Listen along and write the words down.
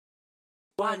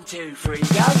1, 2, 3, go!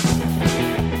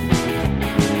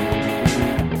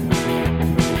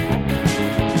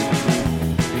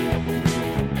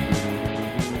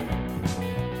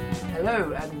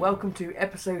 Hello and welcome to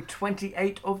episode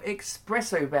 28 of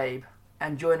Espresso Babe.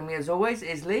 And joining me as always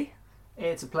is Lee.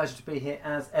 It's a pleasure to be here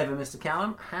as ever, Mr.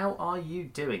 Callum. How are you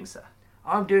doing, sir?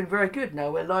 I'm doing very good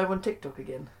now. We're live on TikTok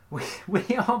again. We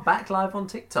are back live on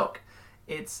TikTok.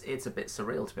 It's a bit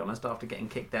surreal, to be honest, after getting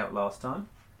kicked out last time.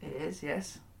 It is,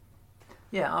 yes.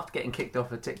 Yeah, after getting kicked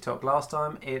off of TikTok last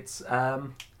time, it's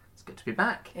good to be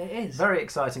back. It is. Very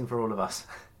exciting for all of us.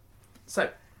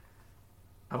 So,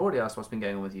 I've already asked what's been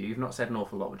going on with you. You've not said an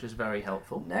awful lot, which is very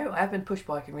helpful. No, I have been push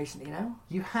biking recently now.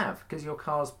 You have, because your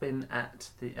car's been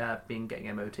at the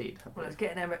getting MOT'd. Well, it's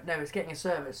getting a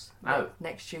service. Oh.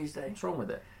 Next Tuesday. What's wrong with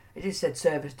it? It just said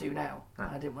service due now. Oh.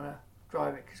 I didn't want to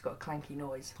drive it because it's got a clanky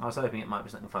noise. I was hoping it might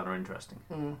be something fun or interesting.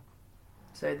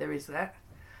 So there is that.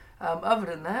 Other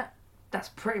than that, that's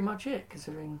pretty much it,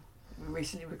 considering we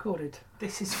recently recorded.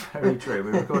 This is very true.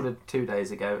 We recorded 2 days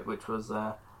ago, which was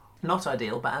not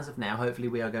ideal, but as of now, hopefully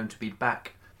we are going to be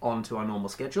back onto our normal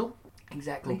schedule.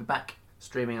 Exactly. We'll be back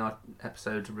streaming our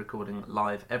episodes, recording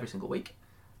live every single week,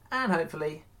 and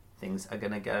hopefully things are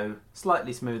going to go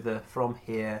slightly smoother from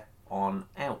here on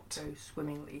out. Go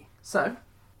swimmingly. So,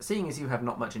 seeing as you have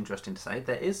not much interesting to say,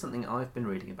 there is something I've been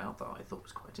reading about that I thought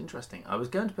was quite interesting. I was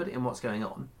going to put it in What's Going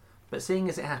On, but seeing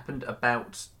as it happened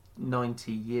about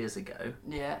 90 years ago,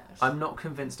 Yeah. I'm not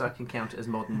convinced I can count it as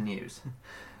modern news.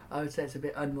 I would say it's a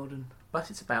bit unmodern.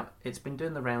 But it's been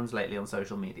doing the rounds lately on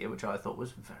social media, which I thought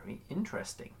was very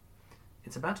interesting.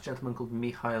 It's about a gentleman called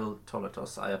Michail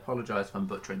Tolotos. I apologise if I'm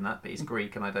butchering that, but he's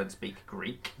Greek and I don't speak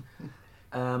Greek.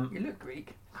 You look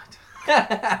Greek.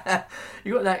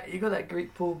 you got that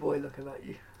Greek pool boy looking like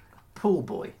you. Pool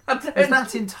boy. Is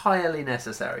that entirely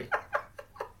necessary?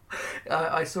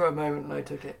 I saw a moment and I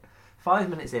took it. 5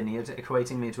 minutes in, you're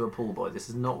equating me to a pool boy. This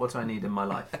is not what I need in my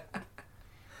life.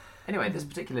 Anyway, this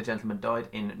particular gentleman died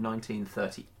in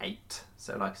 1938.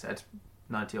 So, like I said,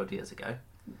 90 odd years ago.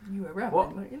 You were around What?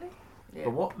 then, weren't you, Lee? Yeah.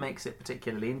 But what makes it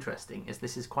particularly interesting is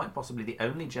this is quite possibly the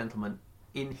only gentleman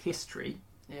in history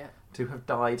to have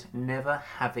died never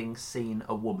having seen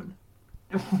a woman.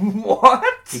 What?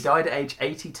 He died at age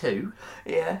 82.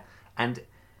 Yeah. And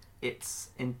it's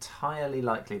entirely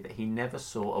likely that he never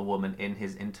saw a woman in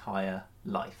his entire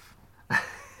life.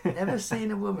 Never seen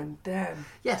a woman, damn.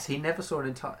 Yes, he never saw an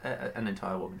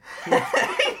entire woman.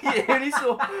 You only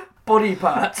saw body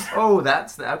parts. Oh,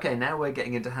 okay, now we're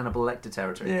getting into Hannibal Lecter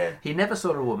territory. Yeah. He never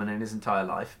saw a woman in his entire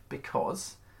life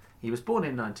because he was born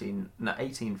in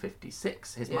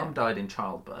 1856. His mum died in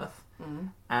childbirth. Mm.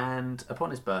 And upon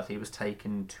his birth, he was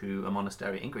taken to a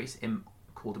monastery in Greece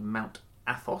called Mount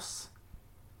Athos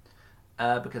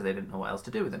because they didn't know what else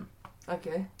to do with him.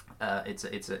 Okay. It's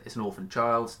an orphan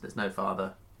child. There's no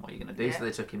father. What are you going to do? Yeah. So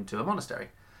they took him to a monastery.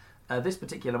 This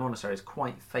particular monastery is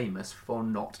quite famous for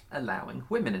not allowing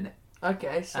women in it.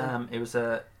 Okay, so...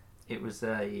 It was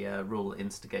a rule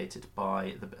instigated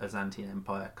by the Byzantine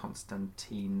Empire,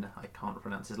 Constantine, I can't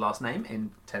pronounce his last name,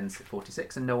 in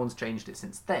 1046, and no one's changed it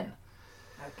since then.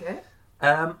 Okay.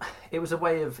 It was a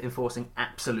way of enforcing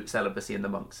absolute celibacy in the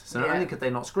monks. So not Yeah. only could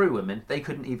they not screw women, they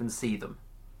couldn't even see them.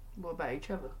 What about each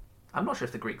other? I'm not sure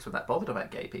if the Greeks were that bothered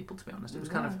about gay people, to be honest. It was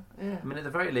kind of... Yeah. I mean, at the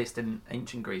very least, in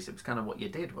ancient Greece, it was kind of what you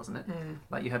did, wasn't it? Mm.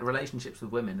 Like, you had relationships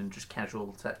with women and just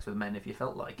casual sex with men if you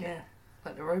felt like it. Yeah.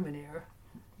 Like the Roman era.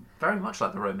 Very much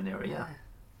like the Roman era, yeah.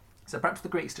 So perhaps the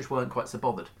Greeks just weren't quite so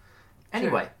bothered.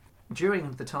 Anyway, during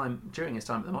his time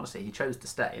at the monastery, he chose to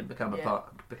stay and become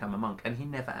a monk, and he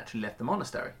never actually left the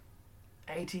monastery.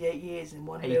 88 years in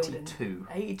one 82. building.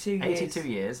 82 years. 82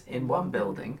 years in one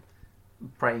building,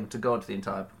 praying to God the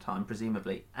entire time,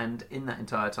 presumably, and in that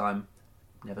entire time,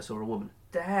 never saw a woman.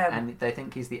 Damn. And they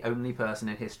think he's the only person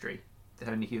in history, the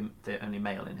only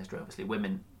male in history, obviously.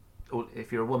 Women,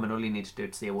 if you're a woman, all you need to do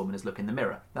to see a woman is look in the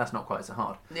mirror. That's not quite so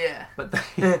hard. Yeah. But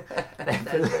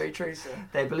That's very true, sir.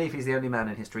 they believe he's the only man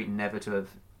in history never to have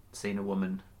seen a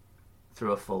woman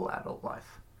through a full adult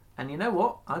life. And you know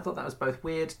what? I thought that was both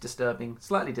weird, disturbing,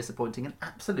 slightly disappointing, and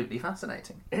absolutely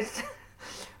fascinating.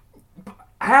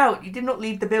 How? You did not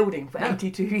leave the building for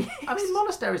 82 years? I mean,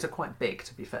 monasteries are quite big,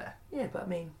 to be fair. Yeah, but I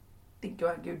mean, didn't go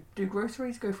out and go do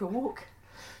groceries, go for a walk?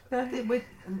 I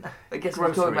guess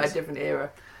we're talking about a different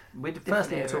era.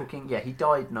 Firstly, we're talking, he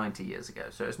died 90 years ago,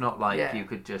 so it's not like you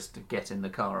could just get in the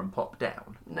car and pop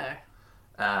down.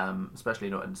 No. Especially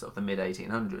not in sort of the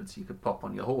mid-1800s. You could pop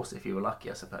on your horse if you were lucky,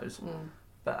 I suppose. Mm.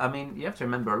 But, I mean, you have to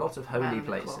remember, a lot of holy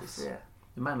places,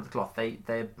 the man of the cloth, they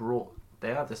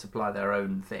either supply their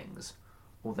own things,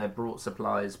 or they're brought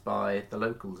supplies by the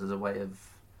locals as a way of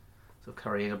sort of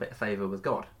currying a bit of favour with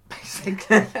God,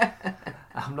 basically.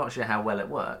 I'm not sure how well it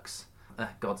works.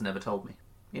 God's never told me.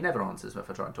 He never answers if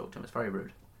I try and talk to him. It's very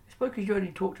rude. It's because you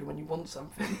only talk to him when you want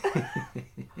something.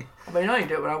 I mean, I only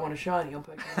do it when I want a shiny on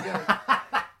Pokemon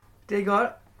Go. Dear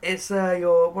God, it's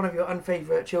one of your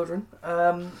unfavourite children.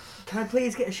 Can I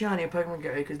please get a shiny on Pokemon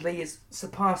Go? Because Lee is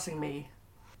surpassing me.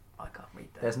 I can't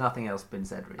read that. There's nothing else been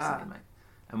said recently, mate.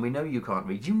 And we know you can't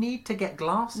read. You need to get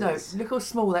glasses. No, look how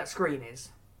small that screen is.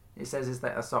 It says, is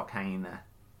there a sock hanging there?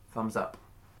 Thumbs up.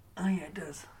 Oh yeah, it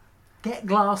does. Get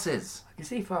glasses. I can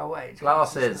see far away.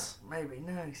 Glasses. Maybe.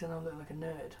 No, because then I'll look like a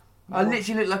nerd. I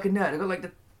literally look like a nerd. I've got like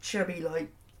the chubby,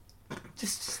 like...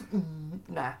 Just...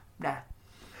 Nah.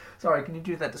 Sorry, can you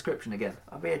do that description again?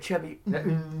 I'll be a chubby... Nah.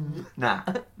 Nah.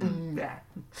 Do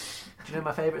you know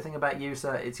my favourite thing about you,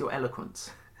 sir? It's your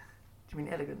eloquence. Do you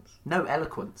mean elegance? No,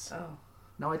 eloquence. Oh.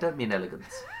 No, I don't mean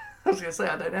elegance. I was going to say,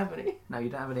 I don't have any. No, you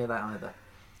don't have any of that either.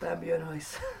 That'd be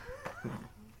nice.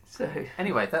 So...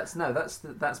 Anyway, that's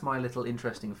my little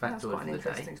interesting factoid That's quite for an the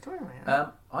interesting day. story, mate.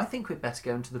 I think we'd better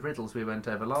go into the riddles we went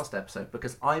over last episode,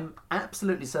 because I'm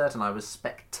absolutely certain I was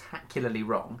spectacularly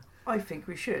wrong. I think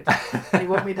we should. You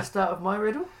want me to start with my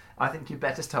riddle? I think you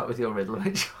better start with your riddle,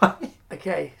 which one?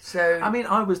 Okay, so... I mean,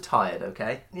 I was tired,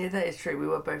 okay? Yeah, that is true. We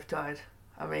were both tired.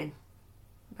 I mean,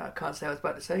 I can't say I was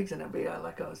about to say, because then it'd be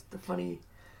like I was the funny...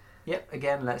 Yep,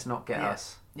 again, let's not get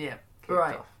us... Yeah.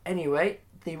 Right. Off. Anyway,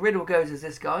 the riddle goes as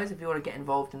this, guys. If you want to get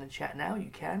involved in the chat now, you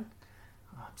can.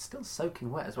 Oh, I'm still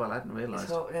soaking wet as well. I hadn't realised.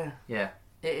 It's hot, yeah. Yeah.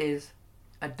 It is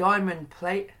a diamond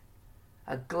plate,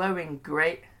 a glowing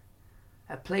grate,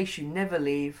 a place you never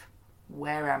leave.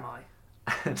 Where am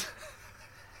I?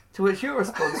 To which your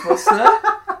response was, sir?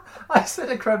 I said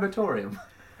a crematorium.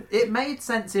 It made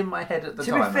sense in my head at the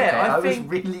time. To be fair, okay? I was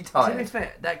think, really tired. To be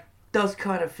fair, that does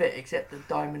kind of fit, except the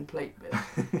diamond plate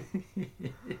bit.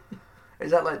 Is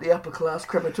that like the upper class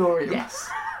crematorium? Yes.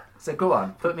 So go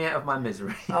on, put me out of my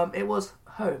misery. It was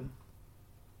home.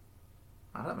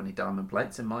 I don't have any diamond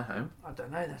plates in my home. I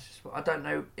don't know. That's just what I don't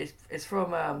know. It's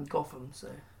from Gotham, so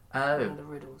one Oh. of the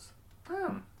riddles.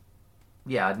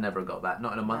 Yeah, I'd never have got that.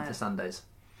 Not in a month of Sundays.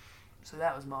 So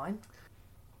that was mine.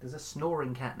 There's a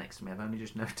snoring cat next to me. I've only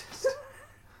just noticed.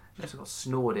 Just got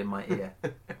snored in my ear.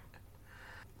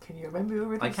 Can you remember your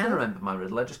riddle? I can remember my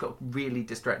riddle. I just got really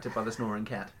distracted by the snoring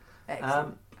cat.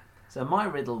 Excellent. So my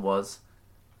riddle was: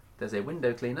 there's a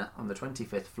window cleaner on the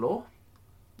 25th floor.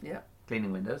 Yeah.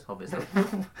 Cleaning windows, obviously.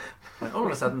 When all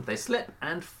of a sudden they slip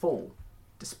and fall.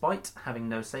 Despite having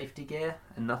no safety gear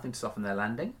and nothing to soften their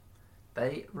landing,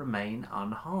 they remain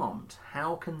unharmed.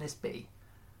 How can this be?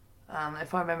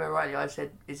 If I remember rightly, I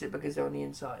said, is it because they're on the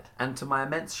inside? And to my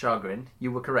immense chagrin,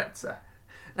 you were correct, sir.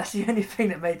 That's the only thing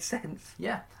that made sense.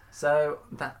 Yeah. So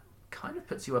that kind of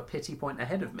puts you a pity point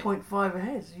ahead of me. 0.5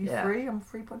 ahead. Are you 3? I'm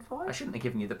 3.5. I shouldn't have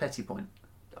given you the petty point.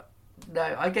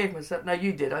 No, I gave myself... No,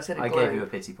 you did. I said a globe. I gave you a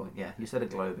pity point, yeah. You said a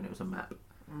globe and it was a map.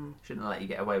 Shouldn't have let you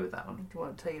get away with that one. Do you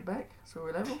want to take it back? So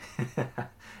we're level?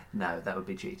 No, that would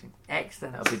be cheating.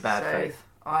 Excellent. That would be bad faith.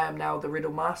 I am now the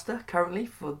riddle master, currently,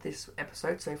 for this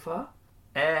episode so far.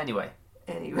 Anyway.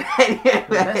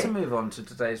 Let's move on to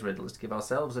today's riddles to give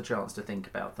ourselves a chance to think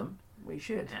about them. We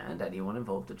should. And anyone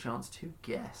involved a chance to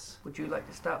guess. Would you like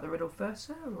to start the riddle first,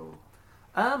 sir? Or?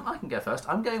 I can go first.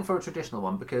 I'm going for a traditional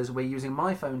one because we're using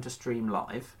my phone to stream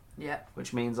live. Yeah.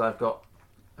 Which means I've got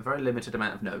a very limited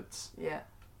amount of notes. Yeah.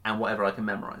 And whatever I can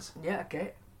memorise. Yeah,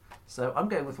 okay. So I'm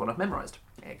going with one I've memorised.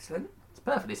 Excellent. It's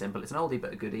perfectly simple. It's an oldie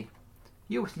but a goodie.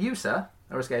 You, sir,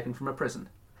 are escaping from a prison.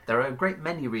 There are a great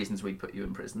many reasons we'd put you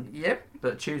in prison. Yep.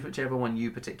 But choose whichever one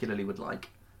you particularly would like.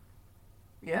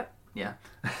 Yep. Yeah.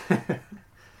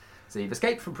 So you've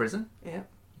escaped from prison. Yep.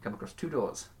 You come across 2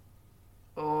 doors.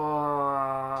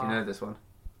 Oh. Do you know this one?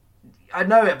 I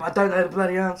know it, but I don't know the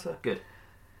bloody answer. Good.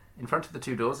 In front of the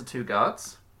 2 doors are 2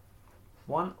 guards.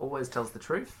 One always tells the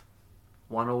truth.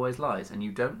 One always lies, and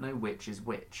you don't know which is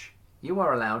which. You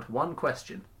are allowed 1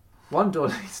 question. 1 door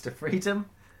leads to freedom.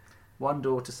 1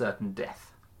 door to certain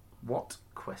death. What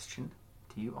question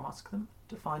do you ask them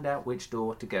to find out which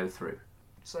door to go through?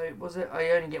 So, was it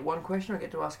I only get 1 question, or I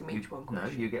get to ask them each one question?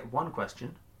 No, you get 1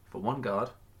 question for 1 guard.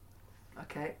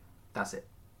 Okay. That's it.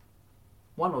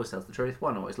 1 always tells the truth,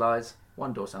 1 always lies,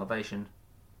 1 door salvation,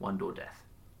 1 door death.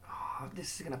 Oh,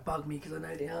 this is going to bug me because I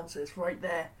know the answer. It's right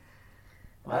there.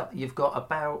 Well, you've got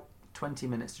about 20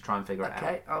 minutes to try and figure it out.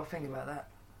 Okay, I'll think about that.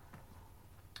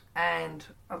 And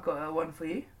I've got one for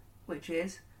you, which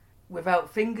is: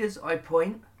 without fingers I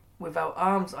point, without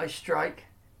arms I strike,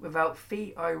 without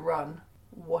feet I run,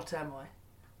 what am I?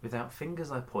 Without fingers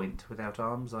I point, without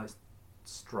arms I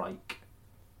strike,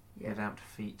 Yeah. Without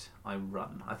feet, I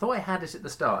run. I thought I had it at the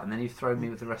start, and then you've thrown me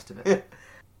with the rest of it.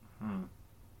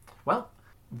 Well,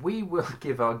 we will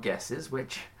give our guesses,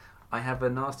 which I have a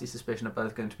nasty suspicion are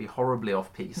both going to be horribly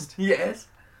off-piste. Yes.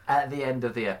 At the end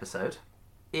of the episode.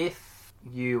 If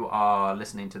you are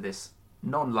listening to this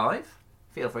non-live,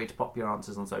 feel free to pop your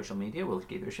answers on social media. We'll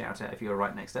give you a shout out if you're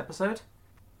right next episode.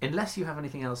 Unless you have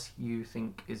anything else you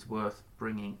think is worth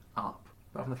bringing up.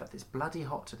 Apart from the fact it's bloody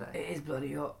hot today. It is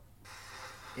bloody hot.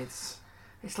 It's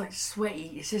like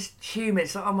sweaty. It's just humid.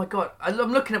 It's like, oh my god.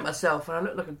 I'm looking at myself and I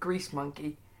look like a grease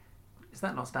monkey. Is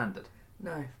that not standard?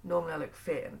 No. Normally I look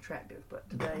fit and attractive, but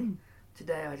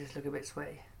today I just look a bit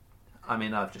sweaty. I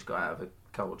mean, I've just got out of a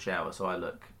cold shower, so I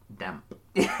look damp.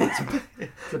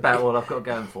 It's about all I've got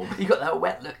going for me. You got that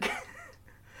wet look.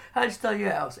 How do you style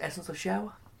your house? Essence of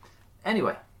shower?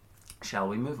 Anyway, shall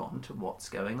we move on to what's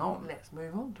going on? Let's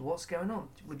move on to what's going on.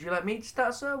 Would you like me to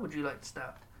start, sir? Would you like to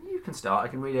start? You can start. I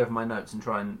can read over my notes and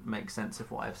try and make sense of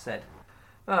what I've said.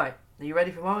 Alright, are you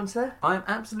ready for mine, sir? I'm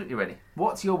absolutely ready.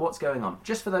 What's going on?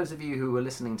 Just for those of you who are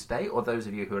listening today, or those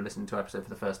of you who are listening to our episode for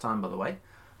the first time, by the way,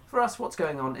 for us, what's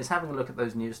going on is having a look at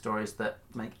those news stories that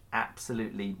make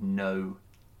absolutely no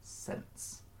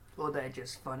sense. Or they're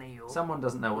just funny, or... Someone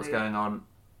doesn't know what's going on,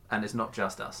 and it's not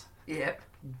just us. Yep.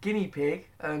 Guinea pig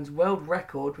earns world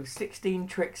record with 16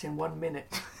 tricks in 1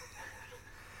 minute.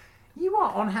 You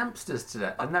are on hamsters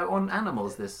today. No, on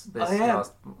animals this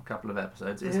last couple of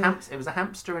episodes. It was a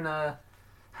hamster in a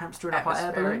hot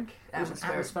air balloon. It was an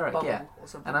atmospheric, yeah.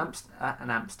 An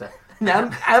hamster.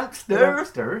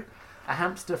 Hamster. A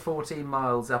hamster 14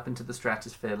 miles up into the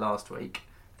stratosphere last week.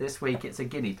 This week it's a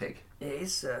guinea pig. It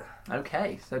is, sir.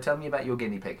 Okay, so tell me about your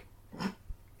guinea pig.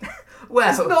 Well,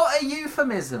 it's not a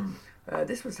euphemism.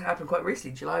 This was happened quite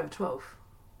recently, July the 12th.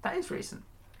 That is recent.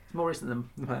 It's more recent than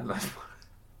my last one.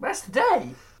 That's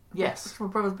today. Yes. It's my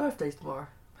brother's birthday tomorrow.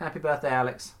 Happy birthday,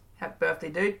 Alex. Happy birthday,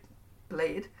 dude.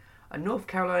 Belated. A North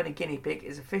Carolina guinea pig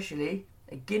is officially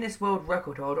a Guinness World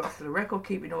Record holder after the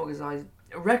record-keeping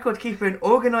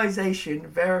organisation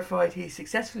verified he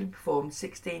successfully performed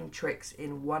 16 tricks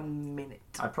in 1 minute.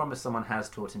 I promise someone has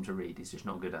taught him to read. He's just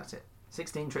not good at it.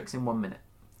 16 tricks in 1 minute.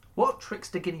 What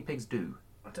tricks do guinea pigs do?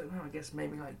 I don't know. I guess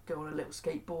maybe like go on a little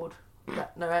skateboard.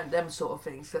 Them sort of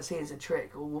things. That's seen as a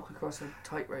trick, or walk across a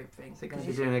tightrope thing. So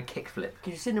you're doing a kickflip. Because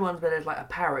you've seen the ones where there's like a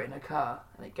parrot in a car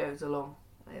and it goes along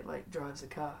and it like drives a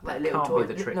car. Like that a little can't toy.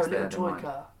 Be the tricks no, little toy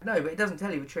car. No, but it doesn't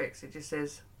tell you the tricks. It just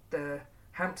says the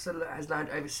hamster has learned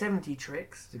over 70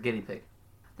 tricks. It's a guinea pig.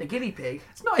 The guinea pig.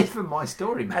 It's not even my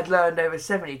story, man. Had learned over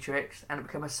 70 tricks and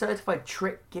become a certified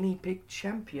trick guinea pig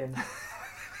champion.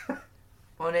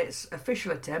 On its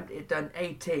official attempt, it done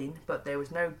 18, but there was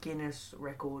no Guinness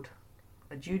record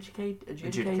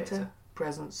adjudicator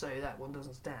present, so that one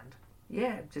doesn't stand.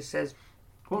 Yeah, it just says...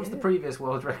 What was the previous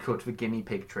world record for guinea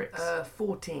pig tricks?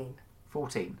 14.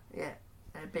 14? Yeah,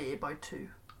 and it beat it by 2.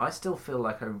 I still feel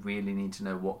like I really need to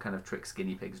know what kind of tricks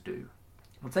guinea pigs do.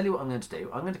 I'll tell you what I'm going to do.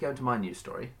 I'm going to go into my news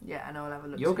story. Yeah, and I'll have a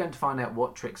look. You're going to find out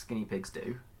what tricks guinea pigs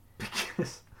do,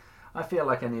 because I feel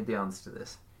like I need the answer to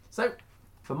this. So...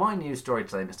 For my news story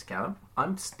today, Mr. Callum,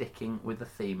 I'm sticking with the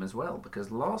theme as well,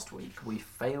 because last week we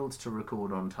failed to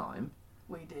record on time.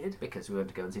 We did. Because we went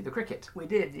to go and see the cricket. We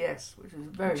did, yes, which was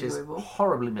very enjoyable. Which is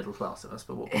horribly middle class of us,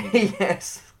 but what can you do?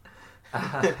 Yes.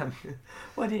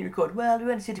 Why didn't you record? Well, we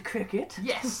went to see the cricket.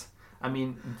 Yes. I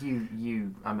mean,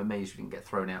 I'm amazed you didn't get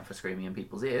thrown out for screaming in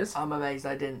people's ears. I'm amazed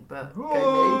I didn't, but... Go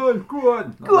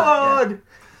on! Go on!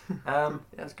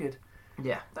 That was good.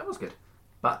 Yeah, that was good.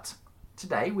 But...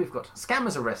 Today we've got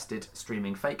scammers arrested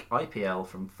streaming fake IPL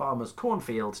from farmers'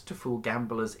 cornfield to fool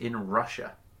gamblers in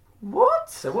Russia.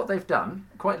 What? So what they've done,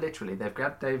 quite literally,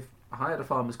 they've hired a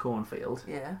farmer's cornfield,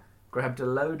 grabbed a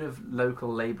load of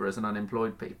local labourers and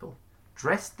unemployed people,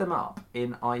 dressed them up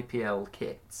in IPL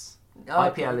kits.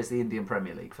 Okay. IPL is the Indian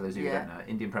Premier League, for those of you who don't know.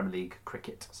 Indian Premier League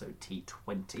cricket, so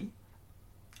T20.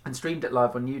 And streamed it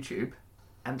live on YouTube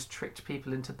and tricked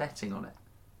people into betting on it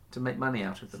to make money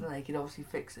out of them. So they could obviously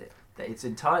fix it. That it's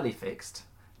entirely fixed,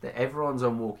 that everyone's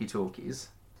on walkie-talkies.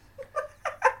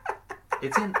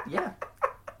 It's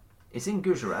in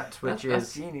Gujarat,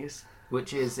 that's genius.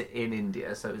 Which is in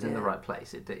India, so it was in the right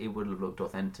place. It would have looked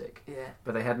authentic. Yeah.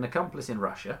 But they had an accomplice in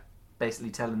Russia, basically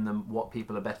telling them what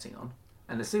people are betting on.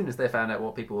 And as soon as they found out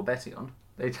what people were betting on,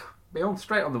 they'd be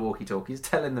straight on the walkie-talkies,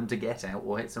 telling them to get out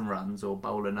or hit some runs or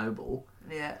bowl a no ball.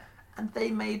 Yeah. And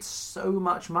they made so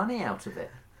much money out of it.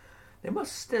 They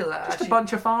must still just a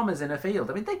bunch of farmers in a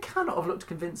field. I mean, they cannot have looked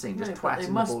convincing. Just twatting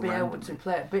the ball randomly. They must be able to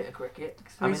play a bit of cricket.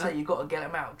 Because say you've got to get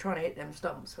them out. Trying to hit them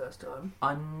stumps first time.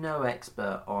 I'm no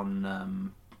expert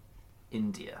on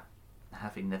India,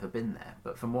 having never been there.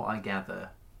 But from what I gather,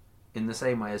 in the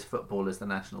same way as football is the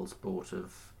national sport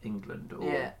of England,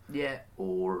 or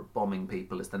or bombing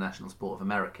people is the national sport of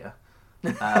America.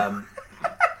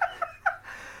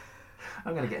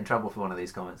 I'm going to get in trouble for one of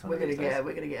these comments. We're going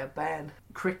to get a ban.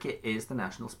 Cricket is the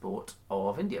national sport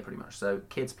of India, pretty much. So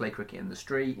kids play cricket in the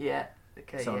street. Yeah.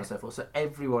 Okay. So on and so forth. So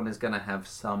everyone is going to have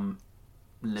some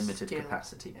limited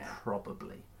capacity,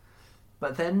 probably.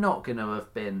 But they're not going to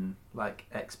have been like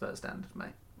expert standard,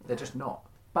 mate. They're just not.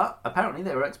 But apparently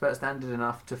they were expert standard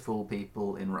enough to fool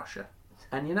people in Russia.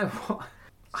 And you know what?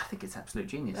 I think it's absolute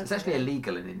genius. It's actually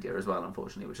illegal in India as well,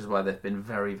 unfortunately, which is why they've been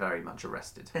very, very much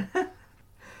arrested.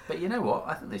 But you know what?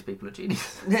 I think these people are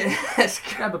geniuses.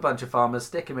 Grab a bunch of farmers,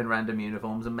 stick them in random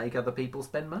uniforms, and make other people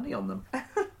spend money on them.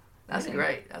 That's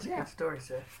great. That's a good story,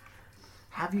 sir.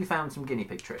 Have you found some guinea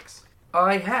pig tricks?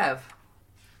 I have.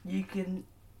 You can...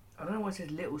 I don't know why it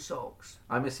says little socks.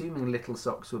 I'm assuming little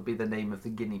socks would be the name of the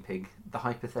guinea pig, the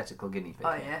hypothetical guinea pig.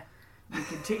 Oh, yeah. You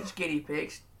can teach guinea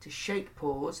pigs to shake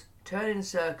paws, turn in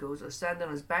circles, or stand on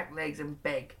his back legs and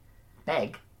beg.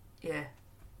 Beg? Yeah.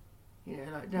 You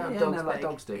know, like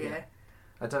dogs do. Yeah.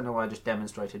 I don't know why I just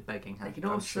demonstrated begging. They can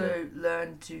also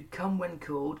learn to come when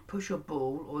called, push a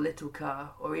ball or little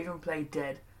car, or even play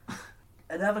dead.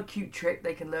 Another cute trick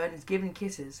they can learn is giving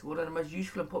kisses. One of the most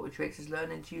useful and popular tricks is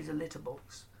learning to use a litter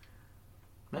box.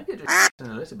 Maybe it just in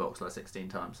a litter box like 16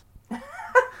 times.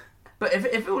 But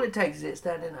if all it takes is it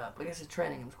standing up, I guess the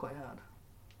training them's quite hard.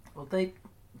 Well, they're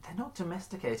not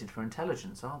domesticated for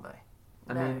intelligence, are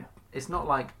they? I No. mean, it's not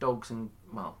like dogs and...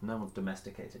 Well, no one's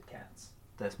domesticated cats.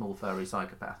 They're small furry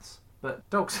psychopaths. But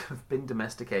dogs have been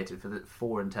domesticated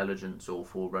for intelligence, or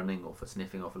for running, or for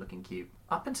sniffing, or for looking cute.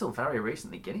 Up until very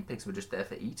recently, guinea pigs were just there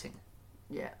for eating.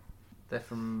 Yeah. They're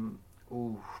from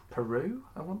Peru,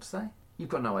 I want to say. You've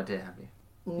got no idea, have you?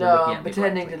 No, I'm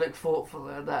pretending to look thoughtful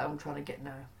at that. I'm trying to get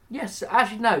no. Yes,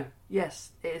 actually no.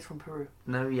 Yes, it is from Peru.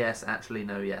 No, yes, actually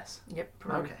no, yes. Yep,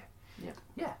 Peru. Okay. Yep.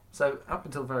 Yeah, so up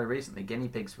until very recently, guinea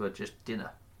pigs were just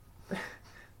dinner.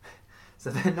 So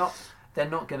they're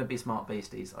not going to be smart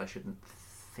beasties, I shouldn't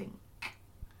think.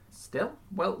 Still,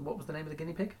 well, what was the name of the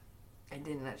guinea pig? It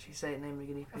didn't actually say the name of the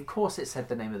guinea pig. Of course it said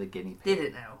the name of the guinea pig. Did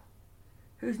it now?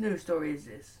 Whose news story is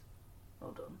this?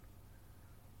 Hold on.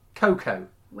 Coco.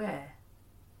 Where?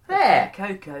 There!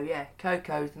 Coco, yeah.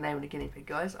 Coco is the name of the guinea pig,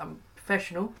 guys. I'm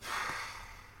professional.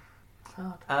 It's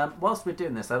hard. Whilst we're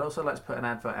doing this, I'd also like to put an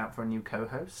advert out for a new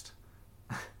co-host.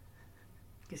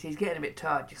 Because he's getting a bit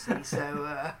tired, you see,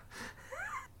 so...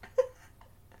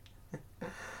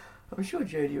 I'm sure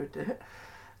Jodie would do it.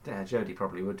 Yeah, Jodie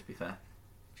probably would, to be fair.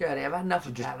 Jodie, I've had enough She'd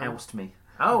of just that. oust me.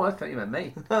 Oh, I thought you meant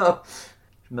me. Oh.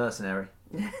 Mercenary.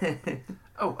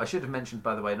 Oh, I should have mentioned,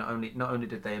 by the way, not only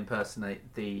did they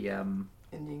impersonate the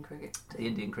Indian cricket team. The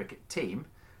Indian cricket team,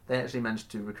 they actually managed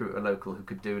to recruit a local who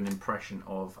could do an impression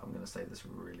of, I'm going to say this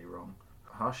really wrong,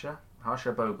 Harsha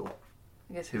Bogle,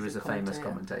 who is a famous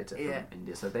commentator from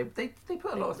India. So they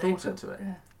put a lot of thought into it.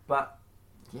 Yeah. But,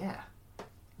 yeah,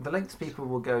 the lengths people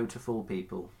will go to fool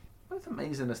people both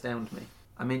amaze and astound me.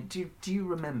 I mean, do you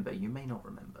remember, you may not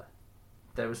remember,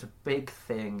 there was a big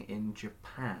thing in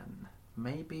Japan,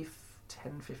 maybe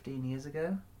 10, 15 years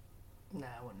ago? No,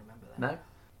 I wouldn't remember that. No?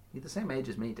 You're the same age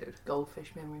as me, dude.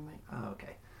 Goldfish memory, mate. Oh,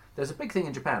 okay. There's a big thing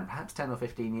in Japan, perhaps 10 or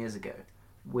 15 years ago,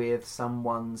 with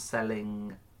someone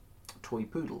selling toy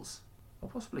poodles, or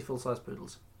possibly full-size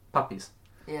poodles, puppies,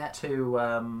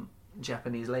 to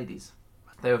Japanese ladies.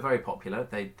 They were very popular.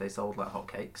 They sold like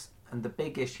hotcakes. And the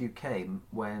big issue came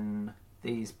when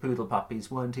these poodle puppies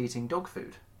weren't eating dog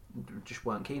food, just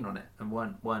weren't keen on it, and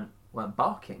weren't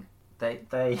barking. They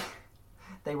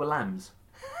were lambs.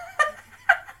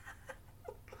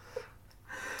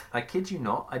 I kid you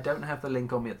not, I don't have the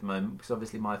link on me at the moment because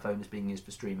obviously my phone is being used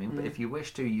for streaming, but if you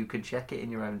wish to, you can check it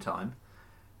in your own time.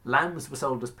 Lambs were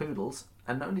sold as poodles,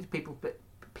 and not only did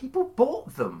people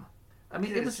bought them. I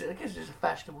mean, I guess it's just a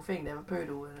fashionable thing to have a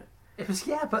poodle with it. It was,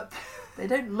 yeah, but... They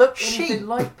don't look anything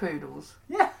like poodles.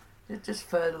 Yeah. Just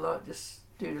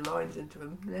do the lines into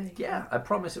them. Yeah, I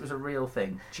promise it was a real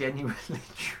thing. Genuinely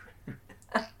true.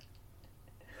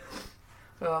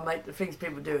 Oh, mate, the things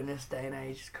people do in this day and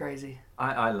age is crazy.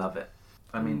 I love it.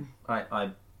 I mean,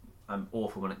 I'm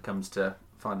awful when it comes to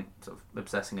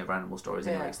obsessing over animal stories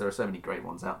anyway, because there are so many great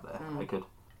ones out there.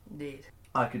 Indeed.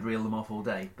 I could reel them off all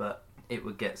day, but it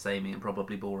would get samey and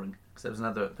probably boring. Because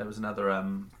there was another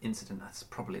incident that's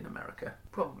probably in America.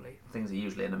 Probably. Things are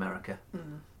usually in America.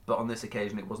 But on this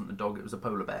occasion, it wasn't a dog, it was a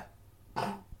polar bear.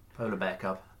 Polar bear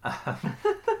cub.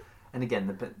 And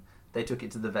again, they took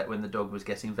it to the vet when the dog was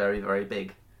getting very, very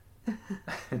big.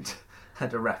 And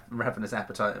had a ravenous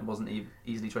appetite and wasn't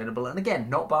easily trainable. And again,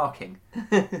 not barking.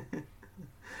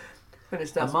 When it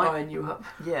starts And eyeing you up.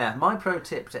 Yeah, my pro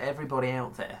tip to everybody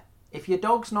out there: if your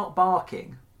dog's not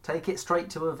barking, take it straight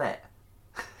to a vet.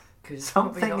 'Cause it's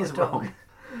Something probably is not a dog.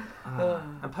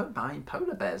 wrong. And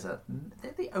polar bears they're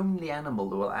the only animal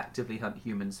that will actively hunt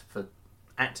humans.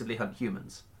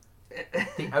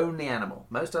 The only animal.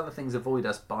 Most other things avoid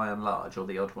us by and large, or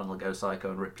the odd one will go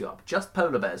psycho and rip you up. Just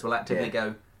polar bears will actively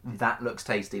go, that looks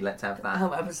tasty, let's have that.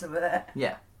 I'll have some of that.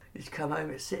 Yeah. You just come home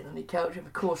and sitting on your couch with a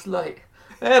course light.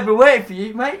 Hey, I've been waiting for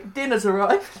you, mate. Dinner's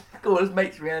arrived. Call his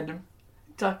mates round him.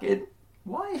 Tuck in.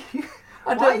 Why are you,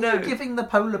 I why don't are know. you giving the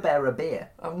polar bear a beer?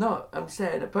 I'm not. I'm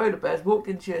saying a polar bear's walked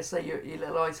into your, say, your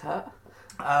little ice hut.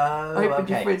 Oh, Opened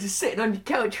your fridge, just sitting on your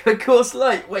couch with a course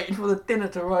light, waiting for the dinner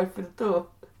to arrive through the door.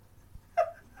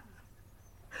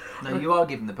 No, you are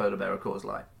giving the polar bear a Coors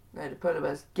Light. No, the polar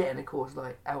bear's getting a course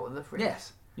light out of the fridge.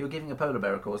 Yes, you're giving a polar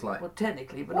bear a Coors Light. Well,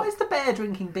 technically, but Why not. is the bear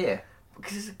drinking beer?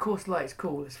 Because it's a course light, it's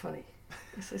cool, it's funny.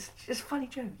 It's just a funny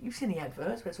joke. You've seen the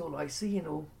adverts where it's all icy and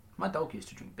all. My dog used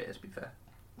to drink beer, to be fair.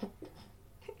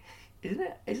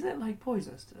 Isn't it like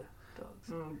poisonous to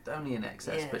dogs? Only in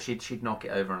excess, Yeah. but she'd knock it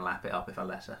over and lap it up if I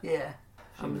let her. Yeah.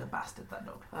 She was a bastard, that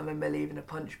dog. I remember leaving a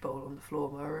punch bowl on the floor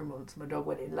of my room once. My dog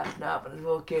went in, lapped it up, and I was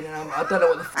walking, and I don't know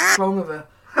what the f***'s wrong with her.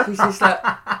 She's just like,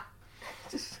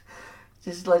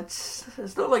 just like,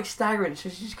 it's not like staggering. She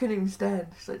just couldn't even stand.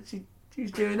 She's like, she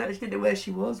was doing that. She didn't know where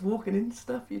she was, walking in and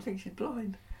stuff. You'd think she's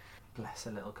blind. Bless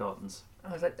her little cottons.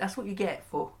 I was like, that's what you get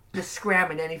for just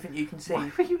scramming anything you can see.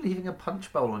 Why were you leaving a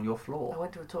punch bowl on your I floor?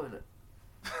 went to a toilet,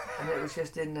 and it was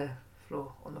just on the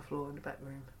floor in the back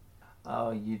room.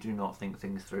 Oh, you do not think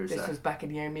things through, This sir. was back in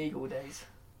the Omegle days.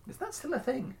 Is that still a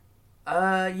thing?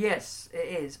 Yes,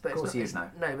 it is, but Of course it's you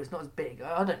not. know. No, but it's not as big.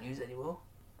 I don't use it anymore.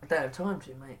 I don't have time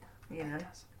to, mate. You know,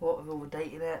 what with all the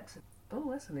dating apps. Oh,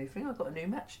 that's a new thing. I got a new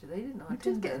match today, didn't I? You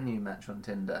did get a new match on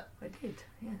Tinder. I did.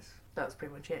 Yes, that was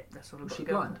pretty much it. That's all I Was got she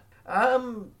going.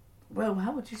 blind? Well,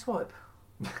 how would you swipe?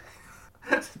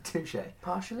 Touche.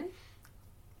 Partially,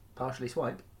 Partially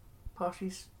swipe.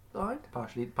 partially blind.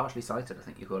 Partially sighted, I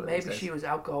think you call it. Maybe these days. she was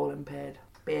alcohol impaired.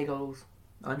 Beer goggles.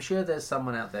 I'm sure there's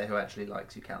someone out there who actually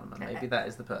likes you, Callum, and maybe that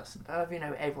is the person. You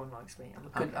know, everyone likes me.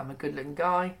 I'm a good-looking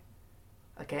guy.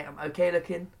 Okay, I'm okay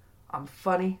looking. I'm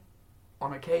funny,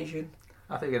 on occasion.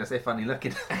 I thought you were going to say funny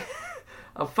looking.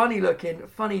 I'm funny looking,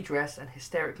 funny dressed, and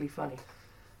hysterically funny.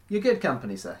 You're good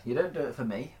company, sir. You don't do it for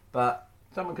me, but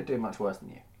someone could do much worse than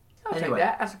you. I'll Anyway. take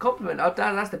that. That's a compliment.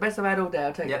 That's the best I've had all day.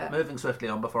 I'll take Yeah, that. moving swiftly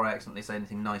on before I accidentally say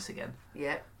anything nice again.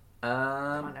 Yeah,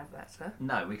 Um, can't have that, sir.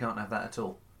 no, we can't have that at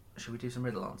all. Should we do some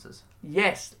riddle answers?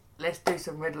 Yes, let's do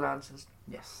some riddle answers.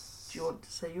 Yes. Do you want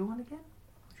to say your one again?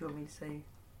 Or do you want me to say,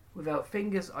 without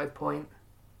fingers I point,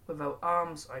 without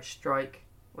arms I strike,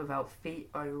 without feet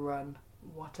I run,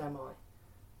 what am I?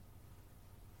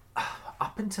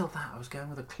 Up until that, I was going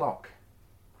with a clock.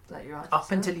 Is that your answer? Up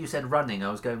sir? until you said running, I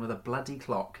was going with a bloody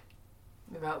clock.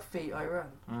 Without feet I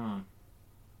run.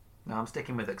 No, I'm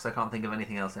sticking with it because I can't think of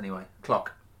anything else anyway.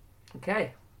 Clock.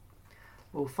 Okay.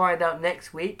 We'll find out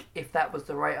next week if that was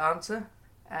the right answer.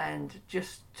 And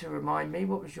just to remind me,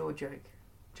 what was your joke?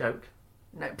 Joke.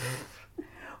 No.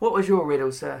 What was your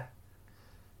riddle, sir?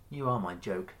 You are my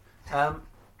joke.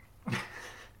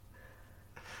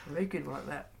 Very good one like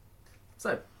that.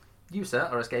 So, you, sir,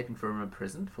 are escaping from a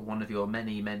prison for one of your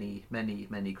many, many, many,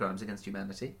 many crimes against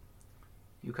humanity.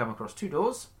 You come across two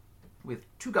doors with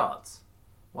two guards.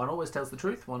 One always tells the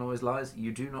truth, one always lies.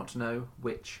 You do not know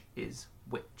which is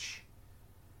which.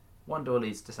 One door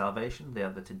leads to salvation, the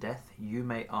other to death. You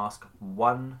may ask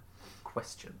one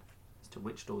question as to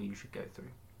which door you should go through.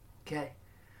 Okay.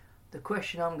 The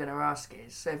question I'm going to ask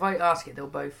is, so if I ask it, they'll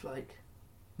both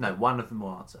No, one of them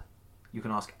will answer. You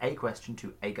can ask a question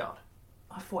to a guard.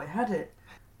 I thought I had it.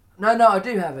 No, I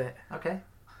do have it. Okay.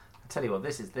 I'll tell you what,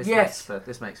 this Yes.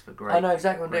 makes for great. I know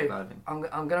exactly what I'm great doing. living.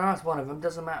 I'm going to ask one of them,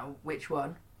 doesn't matter which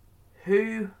one.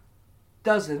 Who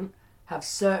doesn't have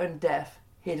certain death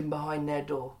hidden behind their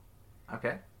door?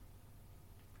 Okay. Do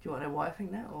you want to know why I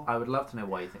think that? Or? I would love to know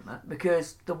why you think that.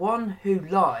 Because the one who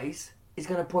lies is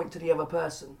going to point to the other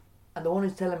person. And the one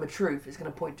who's telling the truth is going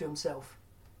to point to himself.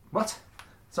 What?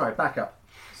 Sorry, back up.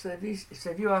 So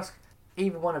if you ask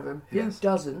either one of them, who Yes.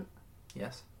 doesn't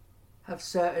Yes. have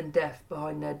certain death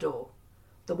behind their door,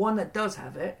 the one that does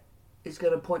have it is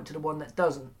going to point to the one that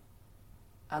doesn't.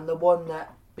 And the one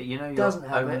that But you know you're doesn't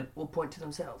have only, it will point to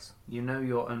themselves. You know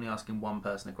you're only asking one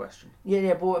person a question.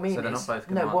 Yeah, but what I mean So they're is... not both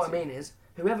gonna what I answer. mean is,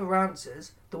 whoever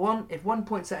answers, if one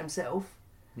points at himself,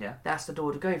 Yeah. that's the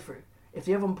door to go through. If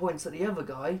the other one points at the other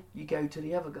guy, you go to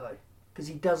the other guy. Because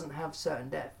he doesn't have certain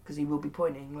death. Because he will be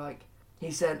pointing like...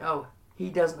 He said, he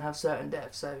doesn't have certain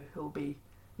death, so he'll be...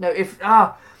 No, if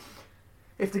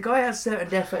If the guy has certain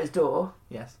death at his door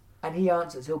Yes. and he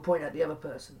answers, he'll point at the other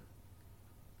person.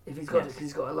 If he's got it, Yes. because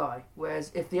he's got to lie.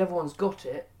 Whereas if the other one's got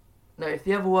it, no, if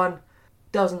the other one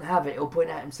doesn't have it, he'll point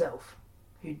at himself.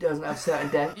 Who doesn't have certain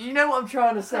death. You know what I'm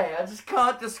trying to say? I just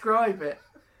can't describe it.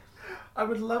 I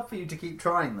would love for you to keep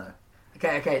trying, though.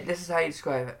 Okay, this is how you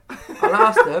describe it. I'll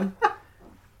ask them,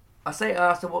 I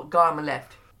ask them what guy on the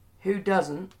left, who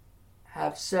doesn't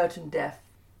have certain death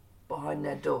behind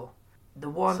their door. The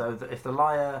one... So that if the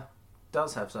liar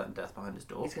does have certain death behind his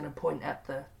door, he's going to point at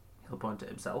the... he'll point at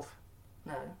himself.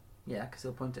 No. Yeah, because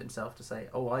he'll point at himself to say,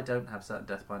 oh, I don't have certain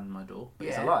death behind my door, but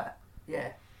he's Yeah. a liar.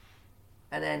 Yeah.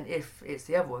 And then if it's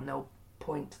the other one, they'll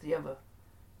point to the other.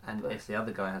 And if the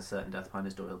other guy has certain death behind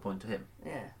his door, he'll point to him.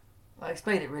 Yeah. I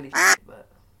explained it really but...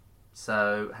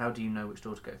 So, how do you know which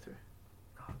door to go through?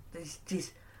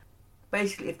 These,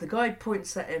 basically, if the guy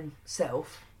points at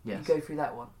himself, Yes. you go through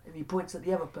that one. If he points at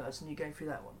the other person, you go through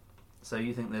that one. So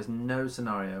you think there's no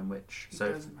scenario in which...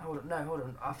 Hold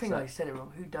on. I think So- I said it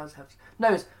wrong. Who does have...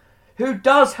 No, it's who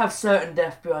does have certain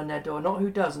death behind their door, not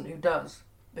who doesn't. Who does?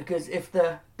 Because if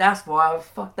the... That's why I was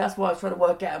trying to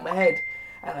work out in my head.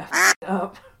 And I f***ed it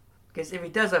up. Because if he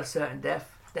does have certain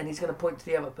death, then he's going to point to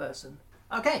the other person.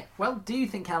 Okay, well, do you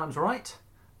think Callum's right?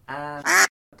 And I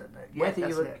don't know. Yeah,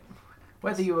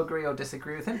 whether you agree or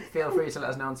disagree with him, feel free to let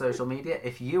us know on social media.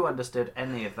 If you understood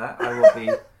any of that, I will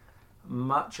be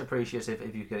much appreciative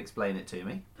if you could explain it to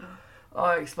me.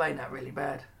 I explained that really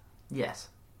bad. Yes.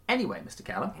 Anyway, Mr.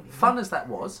 Callum, fun as that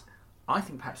was, I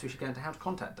think perhaps we should go into how to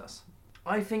contact us.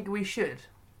 I think we should.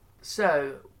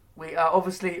 So, we are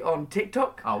obviously on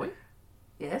TikTok. Are we?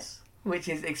 Yes. Which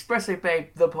is Espresso Babe,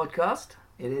 the podcast.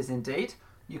 It is indeed.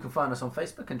 You can find us on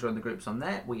Facebook and join the groups on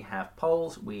there. We have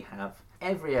polls. We have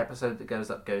every episode that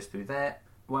goes up goes through there.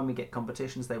 When we get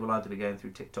competitions, they will either be going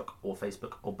through TikTok or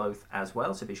Facebook or both as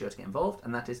well. So be sure to get involved.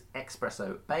 And that is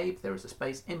Espresso Babe. There is a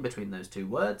space in between those two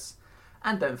words.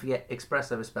 And don't forget,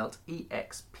 Espresso is spelt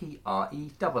EXPRESSO.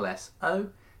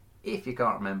 If you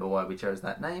can't remember why we chose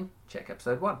that name, check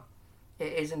episode 1.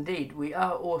 It is indeed. We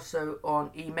are also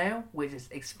on email, which is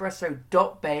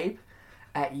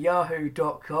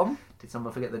espresso.babe@yahoo.com. Did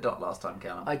someone forget the dot last time,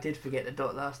 Callum? I did forget the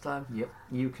dot last time. Yep.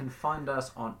 You can find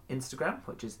us on Instagram,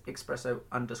 which is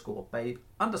espresso_babe_.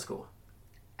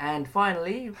 And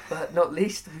finally, but not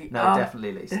least,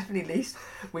 Definitely least. Definitely least,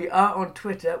 we are on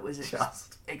Twitter, which is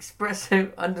Just.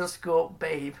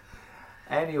 espresso_babe.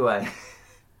 Anyway,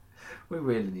 we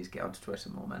really need to get onto Twitter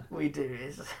more, man. We do.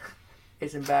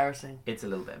 It's embarrassing. It's a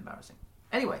little bit embarrassing.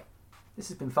 Anyway, this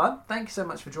has been fun. Thank you so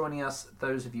much for joining us,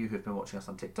 those of you who have been watching us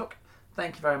on TikTok.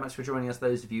 Thank you very much for joining us,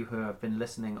 those of you who have been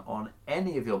listening on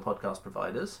any of your podcast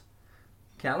providers.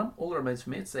 Callum, all that remains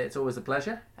for me to say it's always a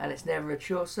pleasure. And it's never a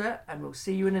chore, sir. And we'll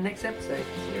see you in the next episode.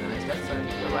 See you in the next episode.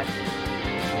 Bye-bye.